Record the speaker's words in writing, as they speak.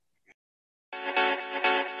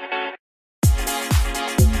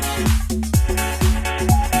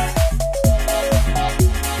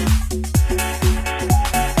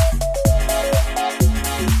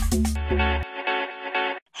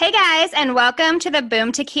welcome to the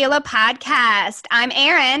Boom Tequila podcast. I'm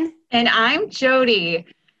Erin. And I'm Jody.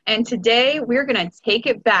 And today we're going to take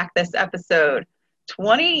it back this episode.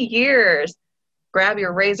 20 years. Grab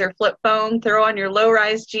your Razor flip phone, throw on your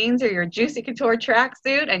low-rise jeans or your Juicy Couture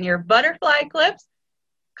tracksuit and your butterfly clips,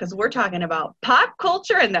 because we're talking about pop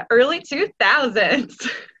culture in the early 2000s.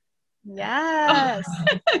 Yes.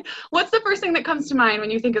 What's the first thing that comes to mind when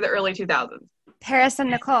you think of the early 2000s? Paris and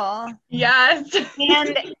Nicole. Yes.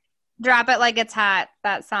 And Drop It Like It's Hot,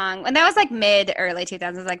 that song. And that was like mid-early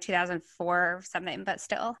 2000s, like 2004 or something, but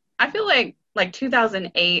still. I feel like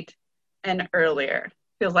 2008 and earlier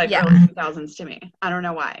feels like Yeah. early 2000s to me. I don't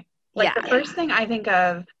know why. The first thing I think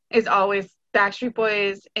of is always Backstreet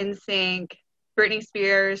Boys, NSYNC, Britney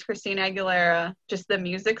Spears, Christina Aguilera, just the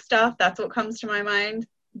music stuff. That's what comes to my mind.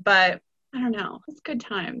 But I don't know. It's good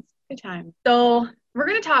times. Good times. So we're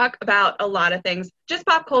going to talk about a lot of things, just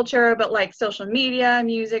pop culture, but like social media,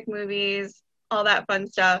 music, movies, all that fun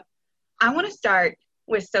stuff. I want to start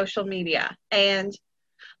with social media. And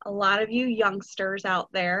a lot of you youngsters out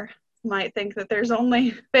there might think that there's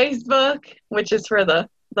only Facebook, which is for the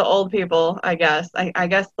old people, I guess. I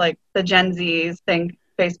guess like the Gen Zs think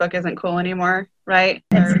Facebook isn't cool anymore, right?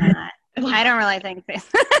 It's not. I don't really think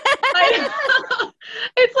so.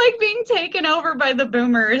 It's like being taken over by the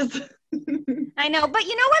boomers. I know, but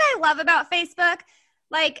you know what I love about Facebook?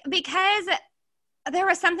 Like, because there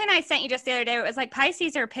was something I sent you just the other day. It was like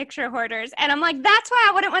Pisces are picture hoarders. And I'm like, that's why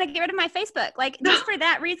I wouldn't want to get rid of my Facebook. Like, just for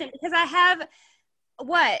that reason. Because I have,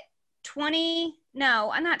 20?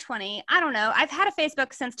 No, I'm not 20. I don't know. I've had a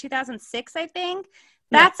Facebook since 2006, I think.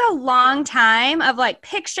 That's a long time of like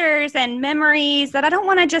pictures and memories that I don't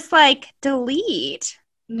want to just like delete.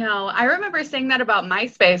 No, I remember saying that about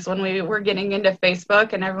MySpace when we were getting into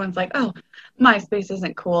Facebook and everyone's like, oh, MySpace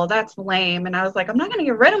isn't cool. That's lame. And I was like, I'm not going to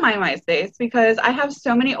get rid of my MySpace because I have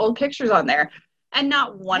so many old pictures on there. And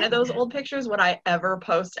not one of those old pictures would I ever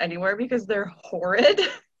post anywhere because they're horrid.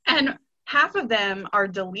 And half of them are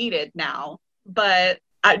deleted now. But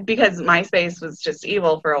because MySpace was just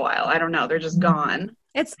evil for a while. I don't know. They're just gone.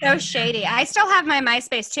 It's so shady. I still have my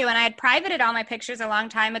MySpace too, and I had privated all my pictures a long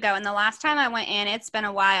time ago, and the last time I went in, it's been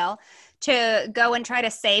a while, to go and try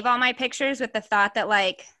to save all my pictures with the thought that,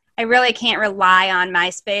 like, I really can't rely on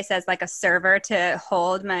MySpace as, like, a server to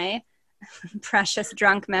hold my precious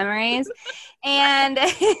drunk memories. And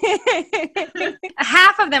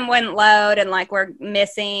half of them wouldn't load and, like, were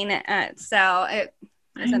missing, so it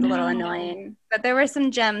was a little annoying. But there were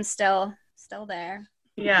some gems still there.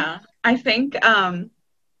 Yeah. I think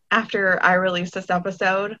after I release this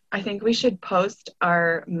episode, I think we should post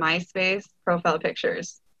our MySpace profile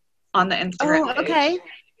pictures on the Instagram page. Okay.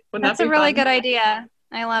 That's a really good idea.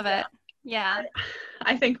 I love it. Yeah.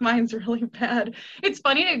 I think mine's really bad. It's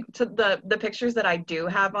funny to the pictures that I do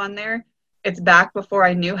have on there. It's back before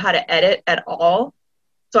I knew how to edit at all.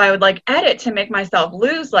 So I would like edit to make myself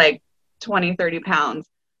lose like 20, 30 pounds.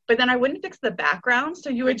 But then I wouldn't fix the background. So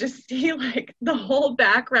you would just see like the whole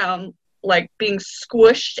background like being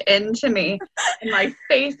squished into me and my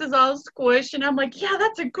face is all squished and I'm like, yeah,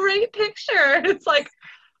 that's a great picture. And it's like,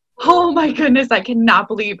 oh my goodness, I cannot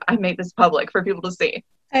believe I made this public for people to see.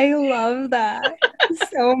 I love that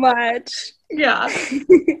so much. Yeah.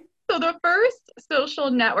 So the first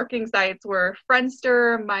social networking sites were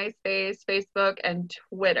Friendster, MySpace, Facebook, and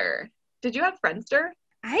Twitter. Did you have Friendster?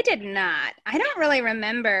 I did not. I don't really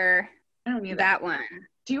remember that one.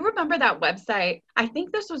 Do you remember that website? I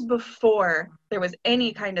think this was before there was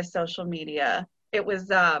any kind of social media. It was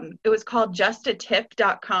called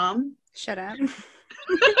justatip.com. Shut up.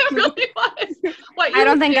 It really was. I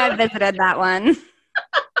don't think I visited that one.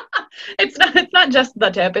 It's not just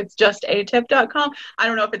the tip, it's justatip.com. I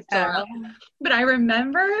don't know if it's still up. But I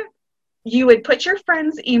remember you would put your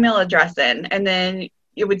friend's email address in and then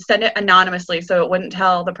you would send it anonymously so it wouldn't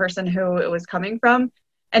tell the person who it was coming from.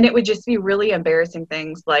 And it would just be really embarrassing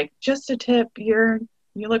things like, just a tip, you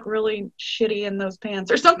look really shitty in those pants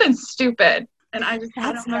or something stupid. And I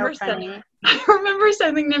remember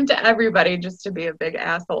sending them to everybody just to be a big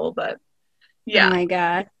asshole. But yeah. Oh my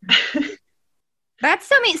God. That's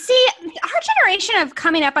so mean. See, our generation of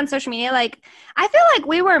coming up on social media, like, I feel like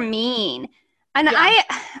we were mean. And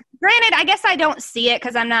granted, I guess I don't see it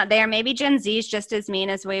because I'm not there. Maybe Gen Z is just as mean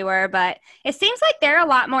as we were, but it seems like they're a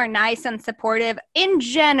lot more nice and supportive in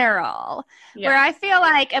general. Yeah. Where I feel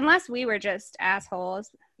like, unless we were just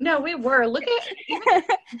assholes. No, we were. Look at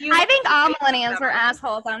I think all millennials were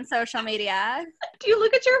assholes on social media. Do you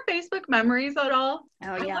look at your Facebook memories at all?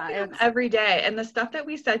 Oh, yeah. I look at them every day. And the stuff that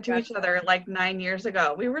we said to each other like 9 years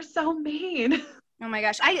ago, we were so mean. Oh, my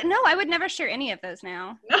gosh. I would never share any of those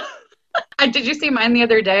now. Did you see mine the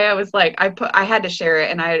other day? I was like, I had to share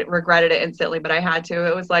it and I regretted it instantly, but I had to.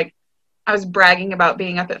 It was like, I was bragging about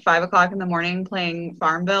being up at 5 o'clock in the morning playing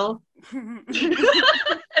Farmville.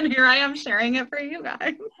 And here I am sharing it for you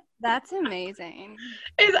guys. That's amazing.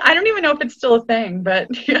 I don't even know if it's still a thing, but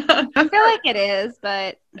yeah. I feel like it is,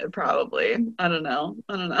 but probably. I don't know.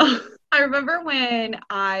 I remember when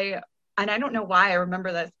and I don't know why I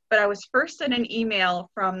remember this, but I was first sent an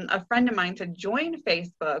email from a friend of mine to join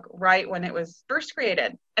Facebook right when it was first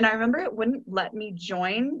created. And I remember it wouldn't let me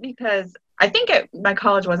join because I think my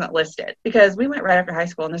college wasn't listed because we went right after high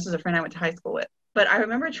school and this is a friend I went to high school with. But I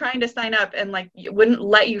remember trying to sign up and like it wouldn't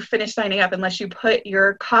let you finish signing up unless you put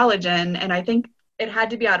your college in. And I think it had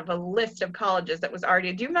to be out of a list of colleges that was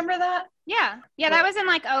already. Do you remember that? Yeah. Yeah, that was in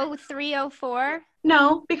like 03, 04.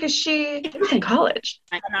 No, because she was in college.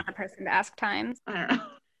 I'm not the person to ask times. I don't know.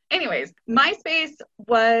 Anyways, MySpace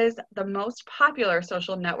was the most popular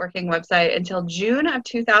social networking website until June of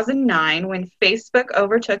 2009 when Facebook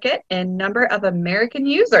overtook it in number of American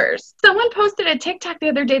users. Someone posted a TikTok the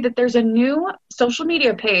other day that there's a new social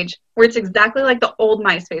media page where it's exactly like the old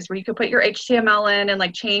MySpace where you could put your HTML in and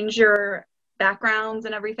like change your backgrounds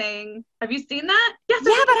and everything. Have you seen that? Yes.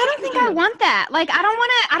 Yeah, but I don't think I want that. Like, I don't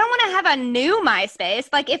want to have a new MySpace.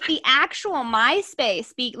 Like, if the actual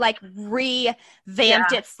MySpace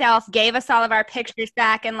revamped itself, gave us all of our pictures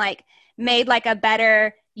back, and like made like a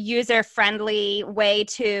better user-friendly way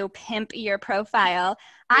to pimp your profile,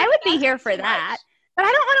 I would be here for that. But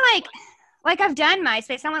I don't want to like I've done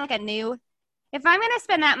MySpace. I want like a new. If I'm going to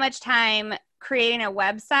spend that much time creating a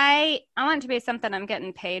website, I want it to be something I'm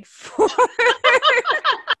getting paid for.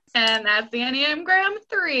 And that's the Enneagram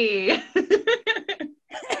 3.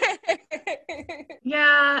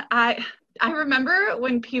 Yeah, I remember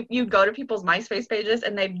when you go to people's MySpace pages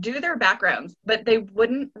and they do their backgrounds, but they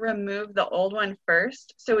wouldn't remove the old one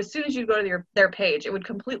first. So as soon as you go to their page, it would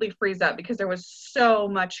completely freeze up because there was so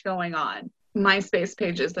much going on. MySpace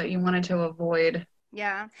pages that you wanted to avoid.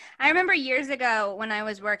 Yeah. I remember years ago when I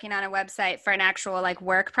was working on a website for an actual like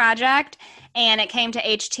work project and it came to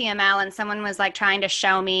HTML and someone was like trying to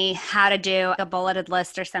show me how to do a bulleted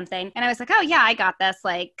list or something. And I was like, oh yeah, I got this.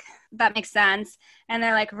 Like, that makes sense. And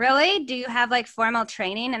they're like, really? Do you have like formal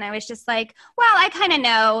training? And I was just like, well, I kind of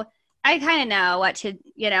know what to,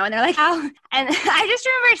 and they're like, oh, and I just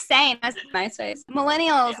remember saying, that's MySpace,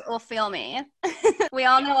 millennials will feel me. We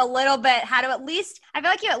all know a little bit how to I feel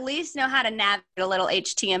like you at least know how to navigate a little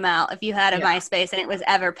HTML if you had a MySpace and it was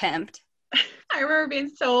ever pimped. I remember being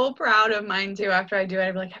so proud of mine too. After I do it,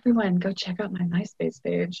 I'd be like, everyone go check out my MySpace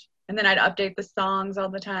page. And then I'd update the songs all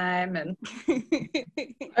the time. And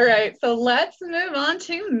all right, so let's move on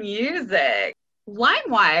to music.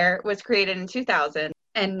 LimeWire was created in 2000.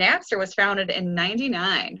 And Napster was founded in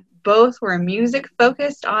 1999. Both were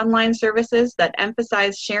music-focused online services that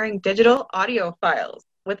emphasized sharing digital audio files.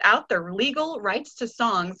 Without the legal rights to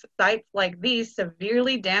songs, sites like these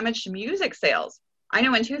severely damaged music sales. I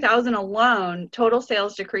know in 2000 alone, total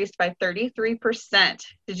sales decreased by 33%.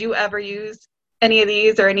 Did you ever use any of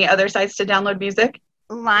these or any other sites to download music?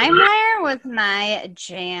 LimeWire was my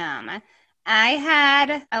jam. I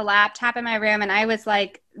had a laptop in my room and I was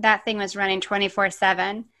like, that thing was running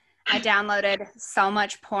 24/7. I downloaded so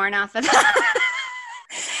much porn off of that.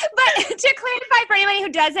 But to clarify for anybody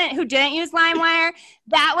who didn't use LimeWire,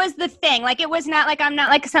 that was the thing. Like, it was not like, I'm not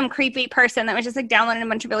like some creepy person that was just like downloading a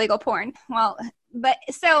bunch of illegal porn. Well, but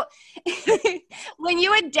so when you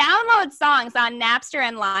would download songs on Napster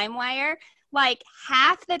and LimeWire, like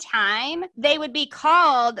half the time they would be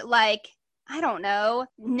called like, I don't know,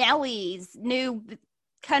 Nelly's new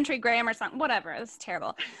country grammar song, whatever. It was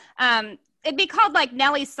terrible. It'd be called like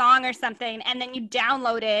Nelly's song or something, and then you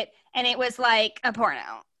download it, and it was like a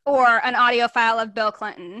porno or an audio file of Bill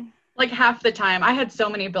Clinton. Like half the time. I had so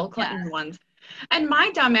many Bill Clinton ones. And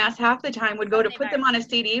my dumbass half the time would go to put them on a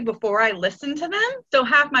CD before I listened to them. So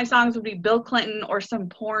half my songs would be Bill Clinton or some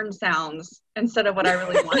porn sounds instead of what I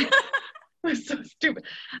really wanted. It was so stupid.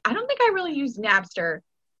 I don't think I really used Napster.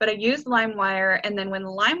 But I used LimeWire, and then when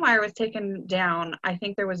LimeWire was taken down, I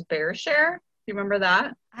think there was BearShare. Do you remember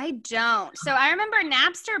that? I don't. So I remember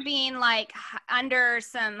Napster being like under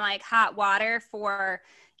some like hot water for,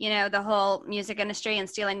 the whole music industry and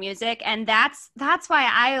stealing music, and that's why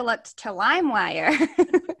I looked to LimeWire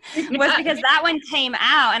was because that one came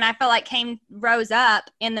out, and I felt like rose up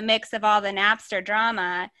in the mix of all the Napster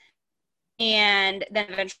drama. And then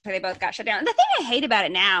eventually they both got shut down. The thing I hate about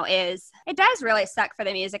it now is it does really suck for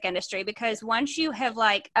the music industry because once you have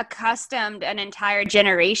like accustomed an entire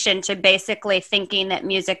generation to basically thinking that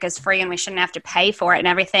music is free and we shouldn't have to pay for it and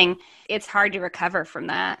everything, it's hard to recover from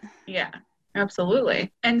that. Yeah.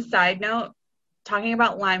 Absolutely. And side note, talking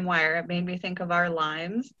about LimeWire, it made me think of our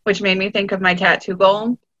limes, which made me think of my tattoo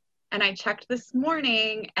goal. And I checked this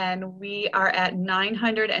morning and we are at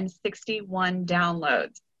 961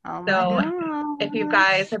 downloads. Oh my So gosh. if you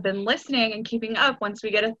guys have been listening and keeping up, once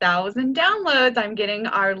we get 1,000 downloads, I'm getting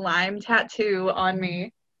our lime tattoo on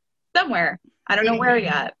me somewhere. I don't know where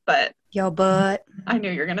yet, but yo butt. I knew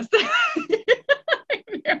you were gonna say.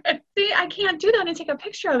 See, I can't do that and take a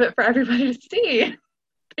picture of it for everybody to see.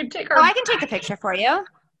 They take our. Oh, I can take the picture for you.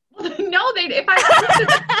 No, they. If I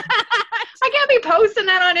can't be posting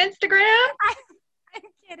that on Instagram. I'm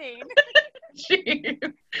kidding. Jeez.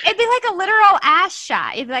 It'd be like a literal ass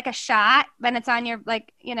shot. It'd be like a shot, but it's on your,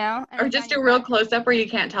 like, you know. Or just a real close up where you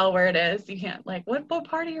can't tell where it is. You can't, like, what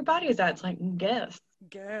part of your body is that? It's like, guess.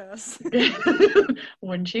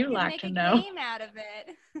 Wouldn't you like to know? Make a game out of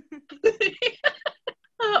it.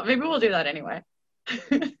 Maybe we'll do that anyway.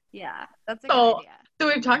 Yeah, that's a good idea. So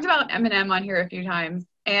we've talked about Eminem on here a few times,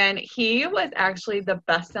 and he was actually the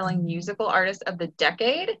best-selling musical artist of the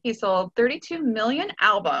decade. He sold 32 million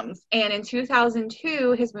albums, and in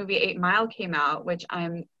 2002, his movie 8 Mile came out, which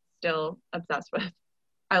I'm still obsessed with.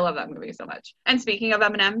 I love that movie so much. And speaking of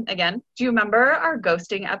Eminem, again, do you remember our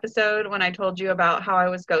ghosting episode when I told you about how I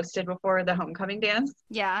was ghosted before the homecoming dance?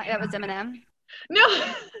 Yeah, it was Eminem. No,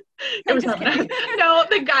 it was Eminem. No,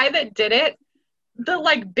 the guy that did it, the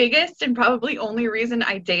like biggest and probably only reason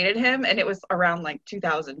I dated him, and it was around like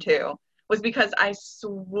 2002, was because I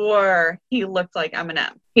swore he looked like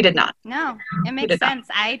Eminem. He did not. No, it makes sense.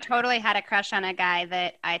 I totally had a crush on a guy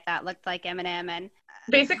that I thought looked like Eminem, and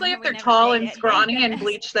basically, if they're tall and scrawny and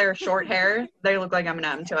bleach their short hair, they look like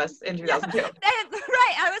Eminem to us in 2002. Yeah,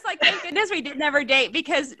 right. I was like, thank goodness we did never date,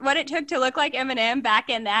 because what it took to look like Eminem back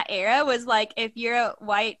in that era was like, if you're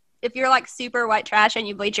like super white trash and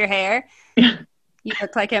you bleach your hair, you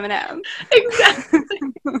look like Eminem. Exactly.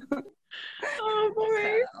 Oh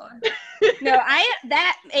boy. No,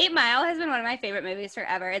 that 8 Mile has been one of my favorite movies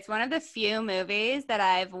forever. It's one of the few movies that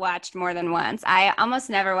I've watched more than once. I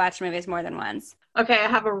almost never watch movies more than once. Okay, I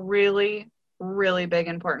have a really, really big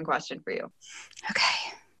important question for you.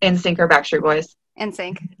 Okay. NSYNC or Backstreet Boys?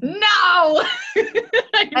 NSYNC. No!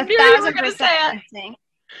 I knew you were going to say it.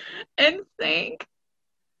 NSYNC.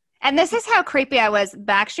 And this is how creepy I was.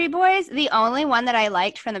 Backstreet Boys, the only one that I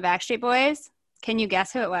liked from the Backstreet Boys, can you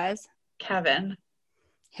guess who it was? Kevin.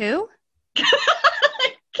 Who?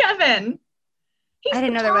 Kevin. I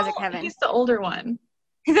didn't know there was a Kevin. He's the older one.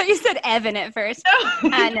 I thought you said Evan at first.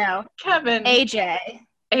 No. No. Kevin. AJ.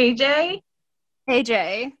 AJ?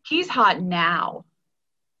 AJ. He's hot now.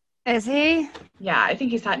 Is he? Yeah, I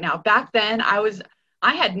think he's hot now. Back then,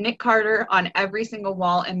 I had Nick Carter on every single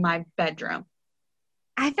wall in my bedroom.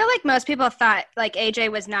 I feel like most people thought like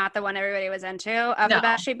AJ was not the one everybody was into of the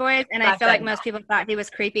Backstreet Boys, and I feel like most people thought he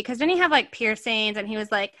was creepy because didn't he have like piercings and he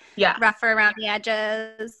was like rougher around the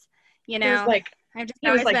edges, you know? He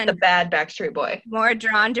was like the bad Backstreet Boy. More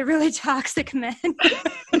drawn to really toxic men.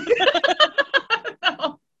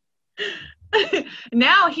 No.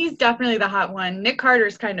 Now he's definitely the hot one. Nick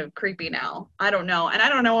Carter's kind of creepy now. I don't know. And I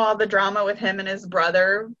don't know all the drama with him and his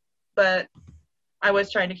brother, but I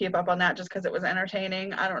was trying to keep up on that just because it was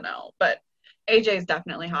entertaining. I don't know. But AJ's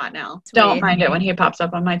definitely hot now. Sweet. Don't mind it when he pops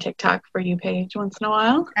up on my TikTok For You page once in a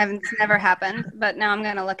while. It's never happened, but now I'm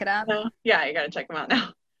going to look it up. Yeah, you got to check them out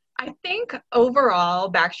now. I think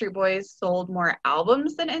overall, Backstreet Boys sold more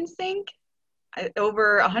albums than NSYNC.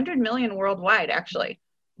 Over 100 million worldwide, actually.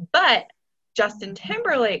 But Justin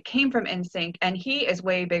Timberlake came from NSYNC, and he is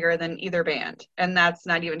way bigger than either band. And that's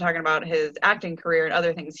not even talking about his acting career and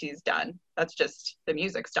other things he's done. That's just the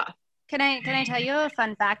music stuff. Can I tell you a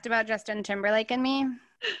fun fact about Justin Timberlake and me?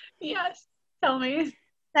 Yes, tell me.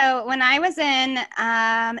 So when I was in,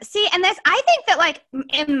 I think that like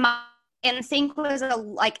NSYNC was a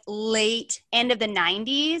like late end of the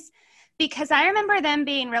 90s. Because I remember them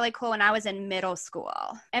being really cool when I was in middle school.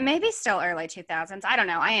 And maybe still early 2000s. I don't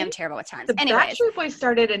know. I am terrible with times. Anyways. Backstreet Boys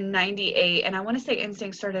started in 98. And I want to say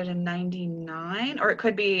NSYNC started in 99. Or it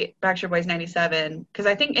could be Backstreet Boys 97. Because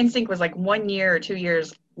I think NSYNC was like 1 year or 2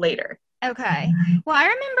 years later. Okay. Well, I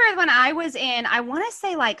remember when I was in, I want to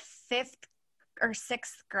say like 5th or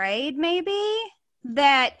 6th grade maybe.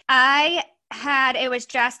 That it was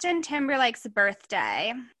Justin Timberlake's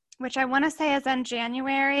birthday, which I want to say is in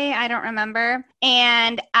January. I don't remember.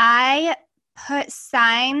 And I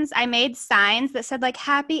made signs that said like,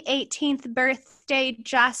 happy 18th birthday,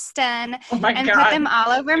 Justin. Oh my and God. Put them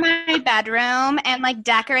all over my bedroom and like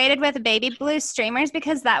decorated with baby blue streamers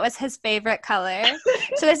because that was his favorite color.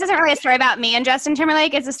 So this isn't really a story about me and Justin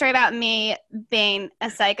Timberlake. It's a story about me being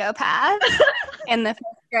a psychopath in the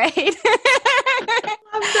 5th grade.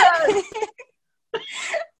 Love that.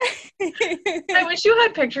 I wish you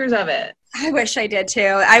had pictures of it. I wish I did too.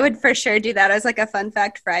 I would for sure do that as like a fun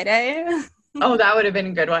fact Friday. Oh, that would have been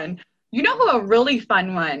a good one. You know who a really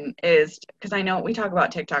fun one is? Because I know we talk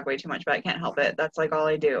about TikTok way too much, but I can't help it. That's like all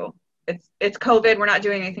I do. It's COVID. We're not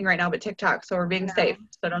doing anything right now but TikTok, so we're being safe.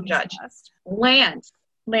 So don't judge. Lance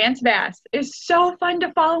Bass is so fun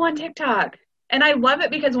to follow on TikTok. And I love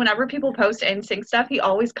it because whenever people post NSYNC stuff, he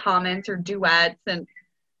always comments or duets, and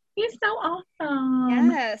he's so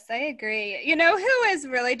awesome. Yes, I agree. You know who is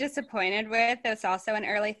really disappointed with? That's also an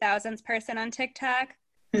early thousands person on TikTok.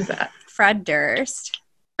 Who's that? Fred Durst.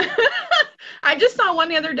 I just saw one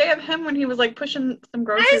the other day of him when he was like pushing some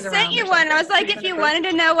groceries around. I sent you one. I was like, if you wanted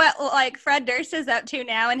to know what like Fred Durst is up to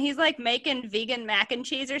now, and he's like making vegan mac and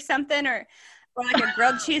cheese or something, or like a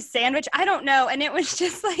grilled cheese sandwich. I don't know. And it was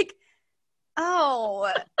just like,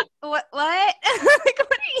 oh, what? Like,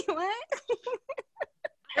 what?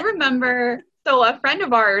 I remember, so a friend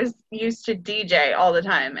of ours used to DJ all the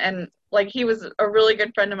time, and like he was a really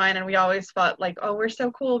good friend of mine, and we always thought like, oh, we're so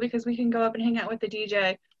cool because we can go up and hang out with the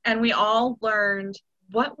DJ. And we all learned,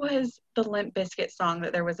 what was the Limp Bizkit song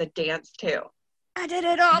that there was a dance to? I did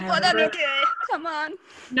it all for the DJ. Come on.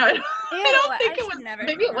 No, I don't think it was.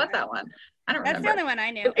 Maybe it was that one. I don't remember. That's the only one I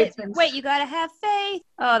knew. Wait, you gotta have faith.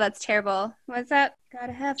 Oh, that's terrible. What's that?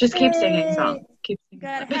 Gotta have Just faith. keep singing songs. Keep singing.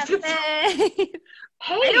 Gotta have faith.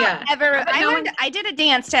 Hey, I did a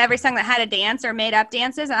dance to every song that had a dance or made up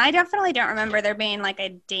dances, and I definitely don't remember there being like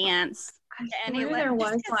a dance. I swear there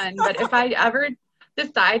was one, but if I ever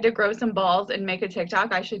decide to grow some balls and make a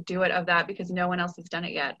TikTok, I should do it of that because no one else has done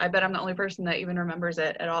it yet. I bet I'm the only person that even remembers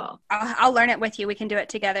it at all. I'll learn it with you. We can do it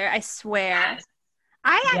together. I swear. Yes.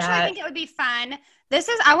 I actually think it would be fun.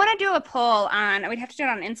 I want to do a poll on, we'd have to do it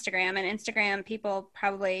on Instagram, and Instagram people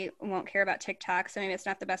probably won't care about TikTok, so maybe it's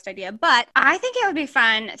not the best idea. But I think it would be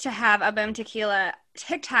fun to have a Boom Tequila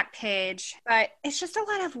TikTok page, but it's just a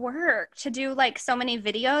lot of work to do like so many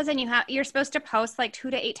videos, and you're supposed to post like 2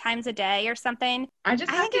 to 8 times a day or something. I think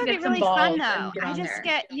it would be really fun though.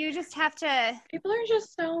 You just have to. People are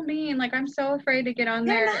just so mean. Like I'm so afraid to get on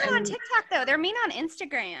there. They're not on TikTok though. They're mean on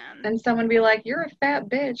Instagram. And someone be like, "You're a fat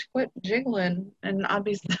bitch. Quit jiggling," and I'd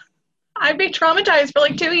be traumatized for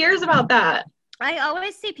like 2 years about that. I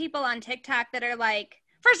always see people on TikTok that are like,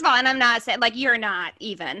 first of all, and I'm not saying, like, you're not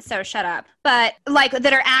even, so shut up. But, like,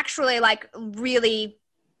 that are actually, like, really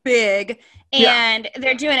big, and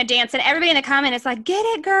they're doing a dance, and everybody in the comment is like, get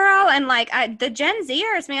it, girl. And, like, the Gen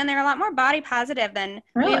Zers, man, they're a lot more body positive than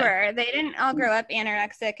we were. They didn't all grow up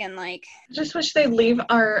anorexic and, like. I just wish they'd leave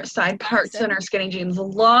our side parts and our skinny jeans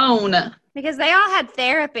alone. Because they all had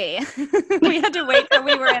therapy. We had to wait till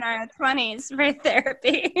we were in our 20s for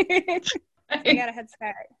therapy. We got a head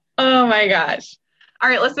start. Oh, my gosh. All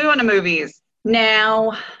right, let's move on to movies.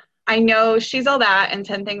 Now, I know She's All That and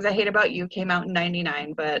 10 Things I Hate About You came out in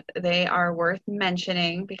 99, but they are worth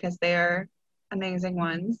mentioning because they are amazing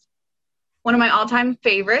ones. One of my all-time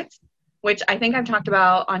favorites, which I think I've talked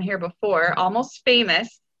about on here before, Almost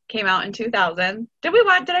Famous, came out in 2000. Did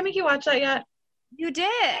I make you watch that yet? You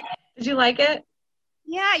did. Did you like it?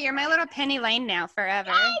 Yeah, you're my little Penny Lane now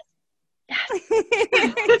forever.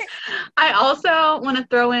 Yes. I also want to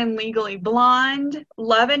throw in Legally Blonde,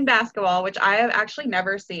 Love and Basketball, which I have actually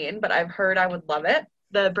never seen, but I've heard I would love it.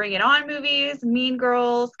 The Bring It On movies, Mean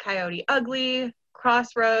Girls, Coyote Ugly,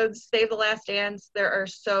 Crossroads, Save the Last Dance. There are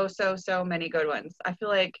so many good ones. I feel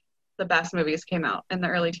like the best movies came out in the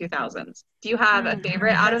early 2000s. Do you have a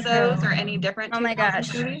favorite out of those or any different? Oh my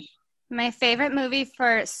gosh. Movies? My favorite movie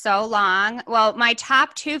for so long, well, my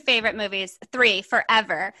top 2 favorite movies, 3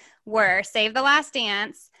 forever, were Save the Last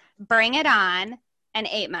Dance, Bring It On, and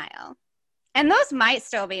 8 Mile. And those might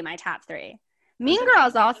still be my top 3. Mean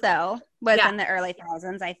Girls also was in the early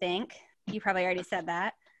thousands, I think. You probably already said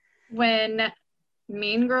that. When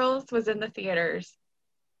Mean Girls was in the theaters,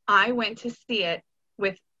 I went to see it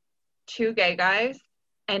with 2 gay guys,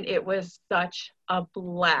 and it was such a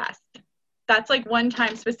blast. That's like one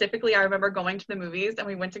time specifically I remember going to the movies and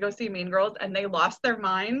we went to go see Mean Girls and they lost their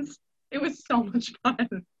minds. It was so much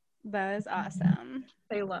fun. That was awesome.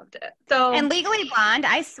 They loved it. And Legally Blonde,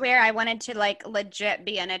 I swear I wanted to like legit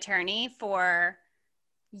be an attorney for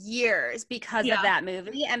years because of that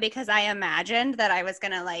movie and because I imagined that I was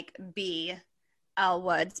going to like be Elle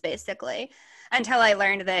Woods basically until I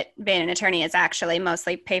learned that being an attorney is actually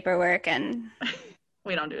mostly paperwork and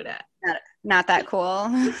we don't do that. Not that cool.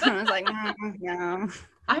 I was like, no.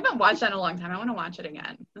 I haven't watched that in a long time. I want to watch it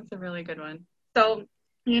again. That's a really good one. So,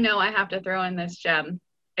 I have to throw in this gem.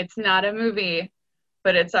 It's not a movie,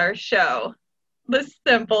 but it's our show, The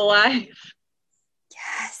Simple Life.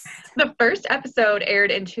 Yes. The first episode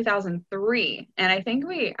aired in 2003, and I think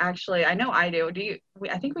I know I do.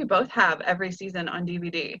 I think we both have every season on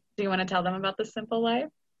DVD. Do you want to tell them about The Simple Life?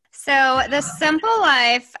 So The Simple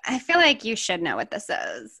Life, I feel like you should know what this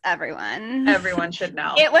is, everyone. Everyone should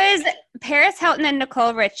know. It was Paris Hilton and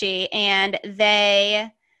Nicole Richie, and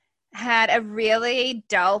they had a really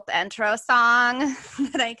dope intro song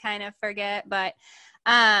that I kind of forget, but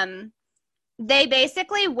they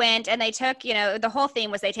basically went and they took, the whole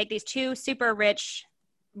theme was they take these two super rich,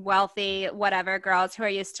 wealthy, whatever girls who are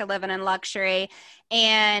used to living in luxury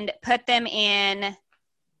and put them in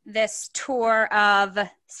this tour of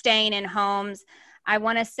staying in homes. I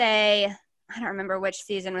want to say, I don't remember which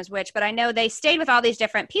season was which, but I know they stayed with all these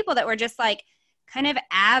different people that were just like kind of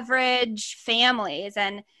average families.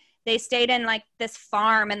 And they stayed in like this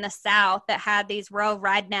farm in the South that had these rural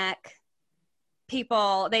redneck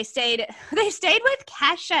people. They stayed with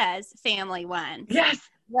Kesha's family once. Yes.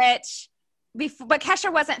 But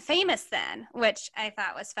Kesha wasn't famous then, which I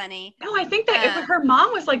thought was funny. No, I think that her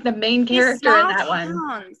mom was like the main character in that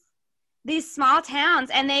one. These small towns,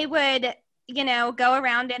 and they would, go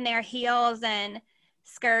around in their heels and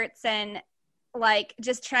skirts and like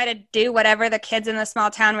just try to do whatever the kids in the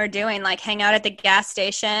small town were doing, like hang out at the gas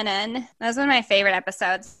station. And that was one of my favorite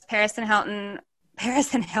episodes. Paris and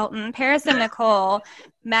Nicole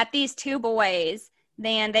met these two boys.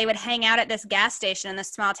 Then they would hang out at this gas station in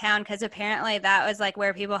this small town because apparently that was like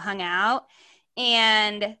where people hung out.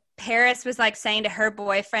 And Paris was like saying to her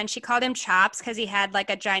boyfriend, she called him Chops because he had like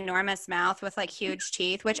a ginormous mouth with like huge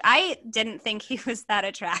teeth, which I didn't think he was that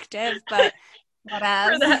attractive, but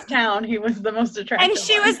whatever. For that town, he was the most attractive. And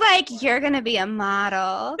she was like, "You're going to be a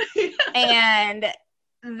model." And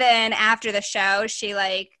then after the show, she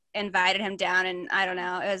like invited him down, and I don't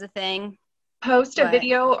know, it was a thing. Post a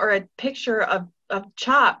video or a picture of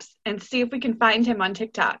Chops and see if we can find him on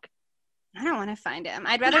TikTok. I don't want to find him.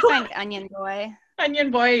 I'd rather find Onion Boy.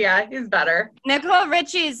 Onion Boy, yeah, he's better. Nicole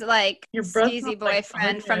Richie's like sleazy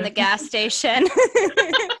boyfriend from the gas station.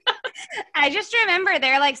 I just remember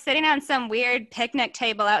they're like sitting on some weird picnic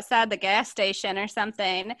table outside the gas station or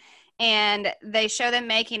something, and they show them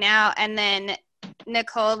making out, and then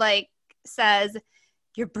Nicole like says,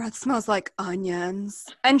 "Your breath smells like onions,"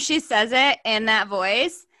 and she says it in that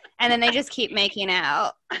voice, and then they just keep making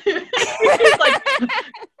out. Like,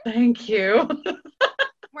 thank you.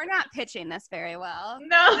 We're not pitching this very well.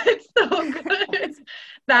 No, it's so good.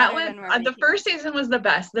 That one, the first season was the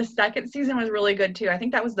best. The second season was really good too. I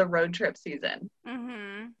think that was the road trip season.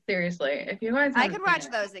 Mm-hmm. Seriously, if you guys, I could watch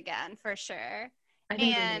those again for sure. I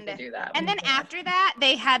think they need to do that. And then after that,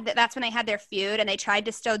 that's when they had their feud, and they tried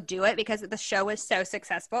to still do it because the show was so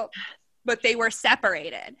successful, but they were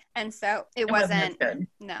separated, and so it wasn't good.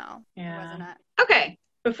 No, yeah. It wasn't. Okay.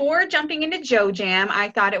 Before jumping into Joe Jam, I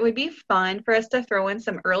thought it would be fun for us to throw in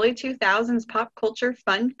some early 2000s pop culture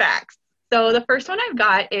fun facts. So the first one I've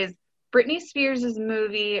got is Britney Spears'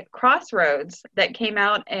 movie Crossroads that came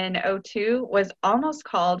out in 2002 was almost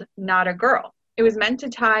called Not a Girl. It was meant to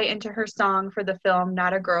tie into her song for the film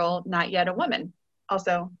Not a Girl, Not Yet a Woman.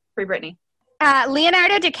 Also, free Britney.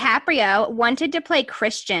 Leonardo DiCaprio wanted to play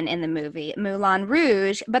Christian in the movie Moulin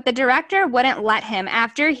Rouge, but the director wouldn't let him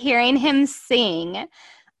after hearing him sing.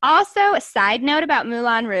 Also, a side note about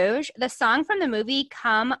Moulin Rouge, the song from the movie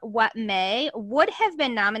Come What May would have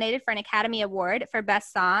been nominated for an Academy Award for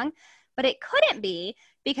Best Song, but it couldn't be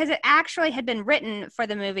because it actually had been written for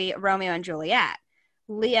the movie Romeo and Juliet.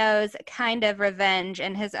 Leo's kind of revenge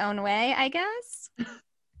in his own way, I guess.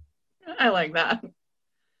 I like that.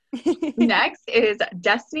 Next is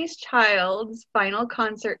Destiny's Child's final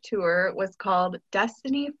concert tour was called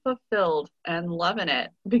Destiny Fulfilled, and loving it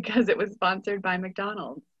because it was sponsored by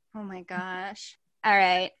McDonald's. Oh my gosh. All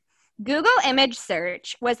right. Google image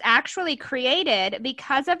search was actually created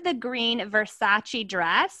because of the green Versace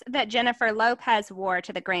dress that Jennifer Lopez wore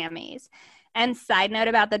to the Grammys. And side note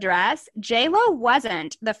about the dress, J-Lo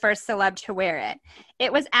wasn't the first celeb to wear it.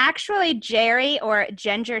 It was actually Jerry or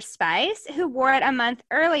Ginger Spice who wore it a month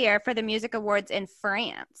earlier for the music awards in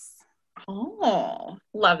France. Oh,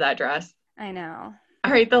 love that dress. I know.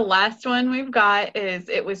 All right, the last one we've got is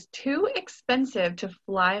it was too expensive to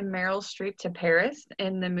fly Meryl Streep to Paris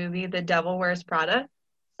in the movie The Devil Wears Prada.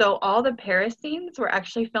 So all the Paris scenes were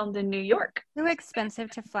actually filmed in New York. Too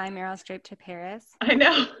expensive to fly Meryl Streep to Paris? I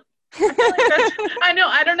know. I know.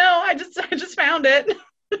 I don't know. I just found it.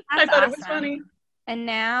 I thought awesome. It was funny. And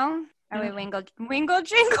now, are we wingle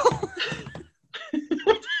jingle?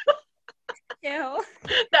 Ew.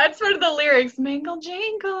 That's for the lyrics. Mingle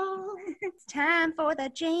jingle. It's time for the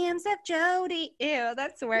jams of Jody. Ew,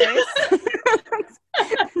 that's worse.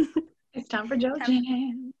 It's time for Joe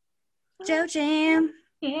Jam. Joe Jam.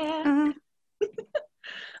 Yeah.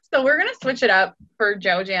 So we're going to switch it up for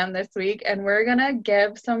Joe Jam this week, and we're going to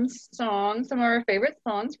give some of our favorite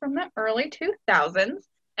songs from the early 2000s.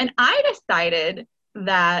 And I decided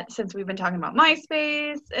that since we've been talking about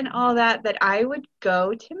MySpace and all that, that I would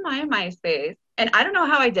go to my MySpace. And I don't know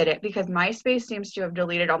how I did it because MySpace seems to have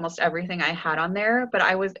deleted almost everything I had on there, but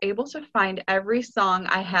I was able to find every song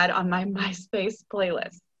I had on my MySpace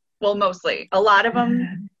playlist. Well, mostly. A lot of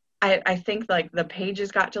them, I think like the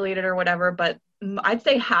pages got deleted or whatever, but I'd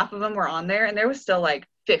say half of them were on there and there was still like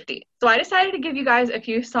 50. So I decided to give you guys a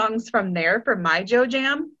few songs from there for my Joe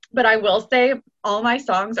Jam. But I will say all my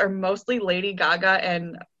songs are mostly Lady Gaga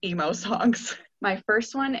and emo songs. My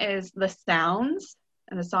first one is The Sounds,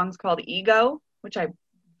 and the song's called Ego, which I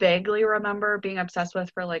vaguely remember being obsessed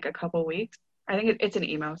with for like a couple weeks. I think it's an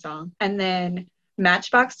emo song. And then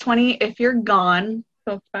Matchbox 20, If You're Gone,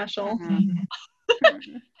 so special. Mm-hmm.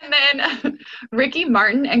 And then Ricky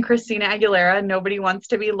Martin and Christina Aguilera, Nobody Wants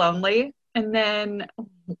to Be Lonely. And then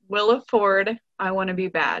Willa Ford, I Want to Be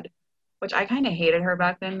Bad, which I kind of hated her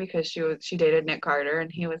back then because she dated Nick Carter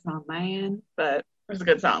and he was not mine, but it was a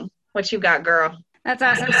good song. What you got, girl? That's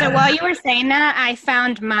awesome. So while you were saying that, I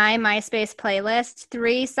found my MySpace playlist,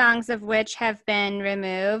 3 songs of which have been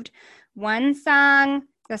removed. One song,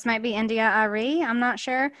 this might be India Ari, I'm not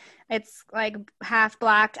sure. It's like half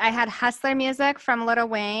blocked. I had Hustler music from Lil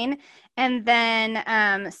Wayne, and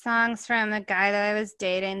then songs from the guy that I was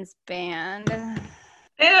dating's band.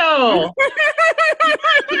 Ew.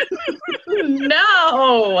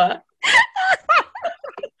 No.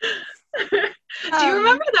 Do you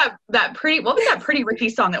remember that pretty, what was that Pretty Ricky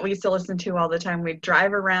song that we used to listen to all the time? We'd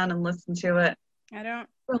drive around and listen to it. I don't.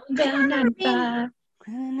 Rolling down 95.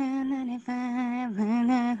 I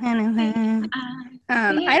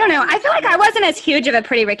don't know. I feel like I wasn't as huge of a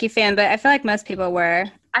Pretty Ricky fan, but I feel like most people were.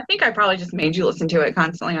 I think I probably just made you listen to it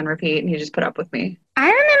constantly on repeat and you just put up with me. I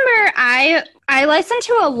remember I listened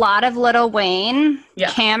to a lot of Lil Wayne. Yeah.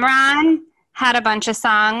 Cameron had a bunch of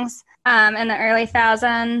songs in the early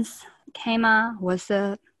thousands. Kama, what's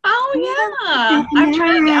up? Oh, yeah. I'm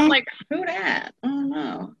trying to, I'm like, who that? I don't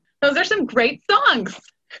know. Those are some great songs.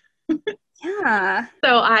 Yeah.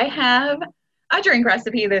 So I have a drink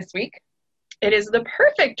recipe this week. It is the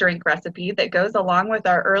perfect drink recipe that goes along with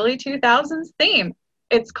our early 2000s theme.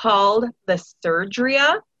 It's called the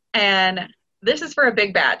Surgeria, and this is for a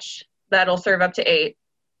big batch that'll serve up to 8.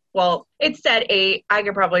 Well, it said 8. I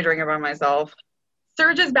could probably drink it by myself.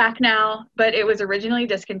 Surge is back now, but it was originally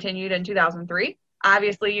discontinued in 2003.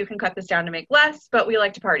 Obviously, you can cut this down to make less, but we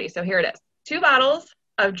like to party, so here it is. 2 bottles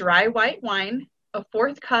of dry white wine, a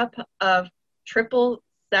 4th cup of triple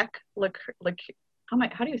sec liqueur.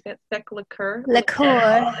 How do you say it? Sec liqueur?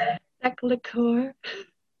 Liqueur. Sec liqueur.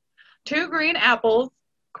 2 green apples,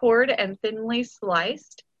 cored and thinly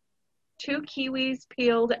sliced. 2 kiwis,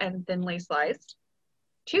 peeled and thinly sliced.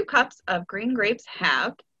 2 cups of green grapes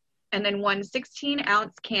halved. And then 1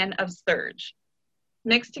 16-ounce can of Surge.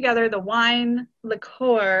 Mix together the wine,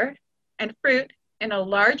 liqueur, and fruit in a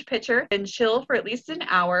large pitcher and chill for at least an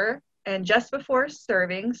hour. And just before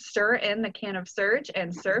serving, stir in the can of Surge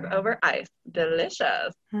and serve over ice.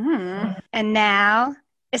 Delicious. Mm. And now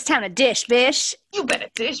it's time to dish, bish. You better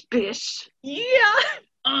dish, bish.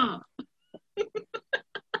 Yeah.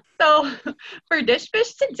 So for Dish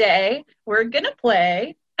Bish today, we're going to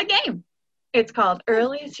play a game. It's called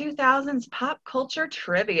Early 2000s Pop Culture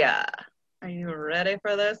Trivia. Are you ready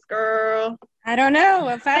for this, girl? I don't know.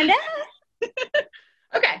 We'll find out.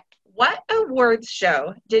 Okay. What awards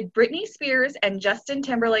show did Britney Spears and Justin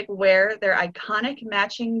Timberlake wear their iconic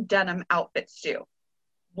matching denim outfits to?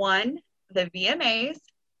 1, the VMAs,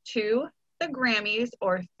 2, the Grammys,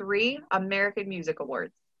 or 3, American Music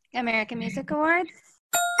Awards? American Music Awards?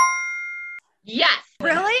 Yes.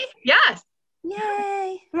 Really? Yes.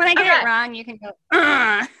 Yay. When I get it wrong, you can go,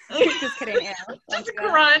 Just kidding. Yeah, just a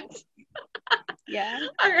grunt. Yeah.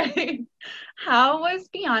 All right. How was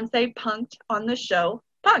Beyonce punked on the show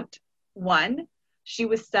Punked? 1, she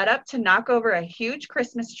was set up to knock over a huge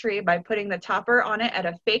Christmas tree by putting the topper on it at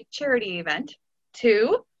a fake charity event.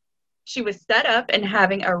 2, she was set up and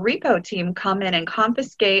having a repo team come in and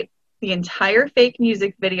confiscate the entire fake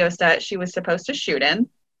music video set she was supposed to shoot in.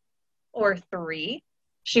 Or 3,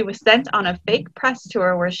 she was sent on a fake press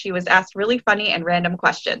tour where she was asked really funny and random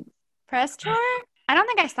questions. Press tour? I don't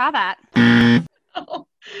think I saw that. Oh,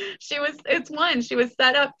 it's 1. She was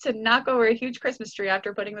set up to knock over a huge Christmas tree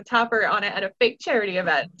after putting the topper on it at a fake charity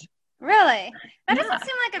event. Really? That doesn't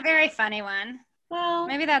seem like a very funny one. Well,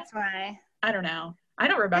 maybe that's why. I don't know. I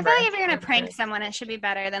don't remember. I feel like if you're going to prank someone, it should be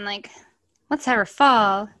better than like, let's have her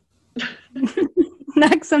fall.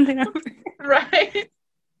 Knock something over. Right?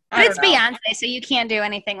 But it's Beyonce, so you can't do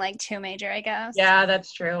anything like too major, I guess. Yeah,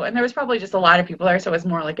 that's true. And there was probably just a lot of people there, so it was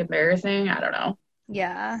more like embarrassing. I don't know.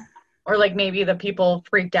 Yeah. Or like maybe the people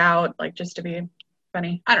freaked out, like just to be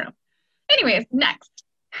funny. I don't know. Anyways, next.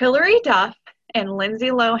 Hilary Duff and Lindsay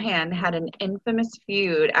Lohan had an infamous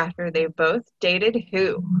feud after they both dated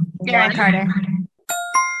who? Aaron Carter.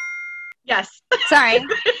 Yes. Sorry.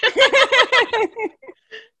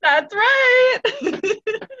 That's right.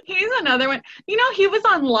 He's another one. You know, he was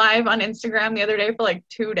on live on Instagram the other day for like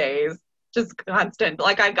 2 days. Just constant.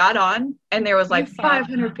 Like I got on and there was like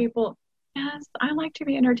 500 people. Yes, I like to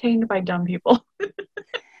be entertained by dumb people. and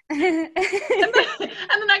then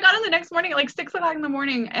I got on the next morning at like 6:00 in the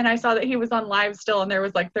morning and I saw that he was on live still and there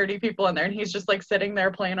was like 30 people in there and he's just like sitting there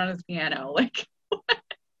playing on his piano. Like, I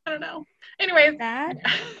don't know. Anyways. That?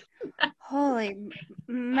 Holy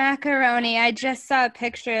macaroni. I just saw a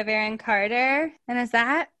picture of Aaron Carter. And is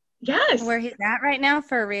that Yes where he's at right now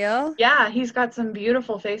for real? Yeah, he's got some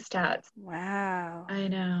beautiful face tats. Wow. I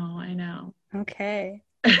know. Okay.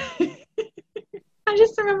 I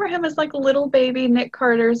just remember him as like little baby Nick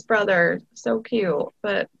Carter's brother. So cute.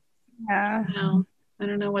 But yeah. I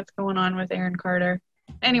don't know what's going on with Aaron Carter.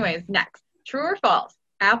 Anyways, next. True or false?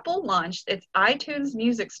 Apple launched its iTunes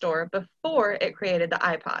music store before it created the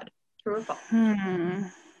iPod. True or false?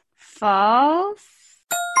 False.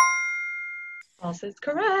 False is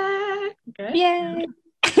correct. Good. Yay.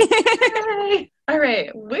 All right.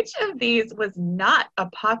 Which of these was not a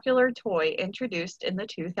popular toy introduced in the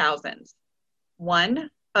 2000s? 1,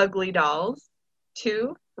 Ugly Dolls.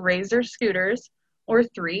 2, Razor scooters. Or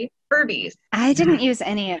 3, Furbies. I didn't use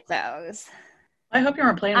any of those. I hope you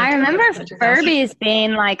weren't playing with I remember Furbies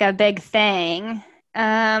being like a big thing.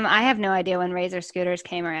 I have no idea when Razor scooters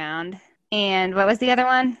came around. And what was the other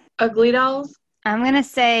one? Ugly Dolls. I'm going to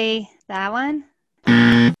say that one.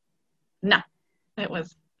 No, it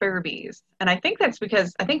was Furbies. And I think that's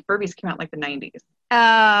because I think Furbies came out like the 90s.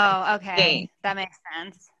 Oh, okay. That makes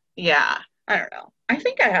sense. Yeah. I don't know. I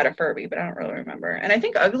think I had a Furby, but I don't really remember. And I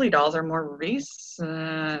think Ugly Dolls are more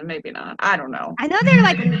recent. Maybe not. I don't know. I know they're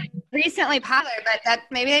like recently popular, but that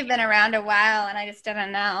maybe they've been around a while and I just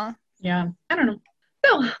didn't know. Yeah. I don't know.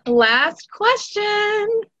 So, last question.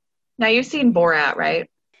 Now, you've seen Borat, right?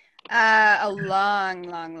 A long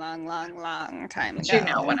time ago.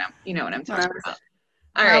 You know what I'm talking about.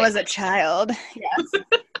 All right. I was a child. Yes.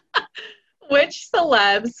 Which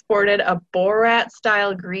celeb sported a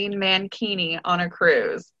Borat-style green mankini on a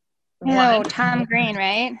cruise? No, Tom Green,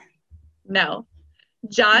 right? No.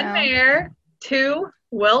 John Mayer. 2,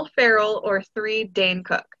 Will Ferrell. Or 3, Dane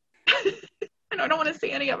Cook. I don't want to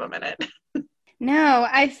see any of them in it. No,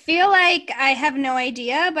 I feel like I have no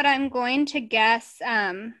idea, but I'm going to guess.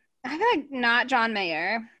 I feel like not John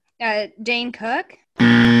Mayer. Dane Cook.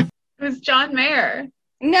 It was John Mayer.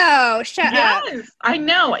 No, shut up. Yes, I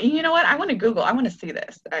know. You know what? I want to Google. I want to see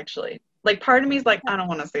this, actually. Like, part of me is like, I don't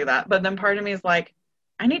want to see that. But then part of me is like,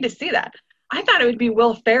 I need to see that. I thought it would be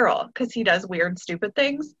Will Ferrell because he does weird, stupid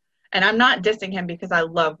things. And I'm not dissing him because I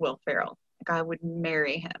love Will Ferrell. Like, I would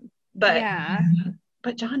marry him. But yeah.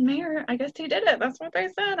 But John Mayer, I guess he did it. That's what they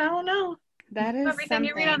said. I don't know. That is everything something.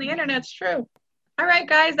 You read on the internet's true. All right,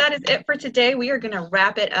 guys, that is it for today. We are going to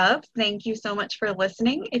wrap it up. Thank you so much for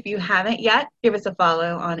listening. If you haven't yet, give us a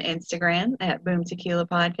follow on Instagram at Boom Tequila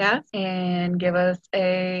Podcast and give us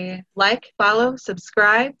a like, follow,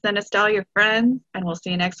 subscribe, send us to all your friends, and we'll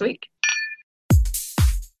see you next week.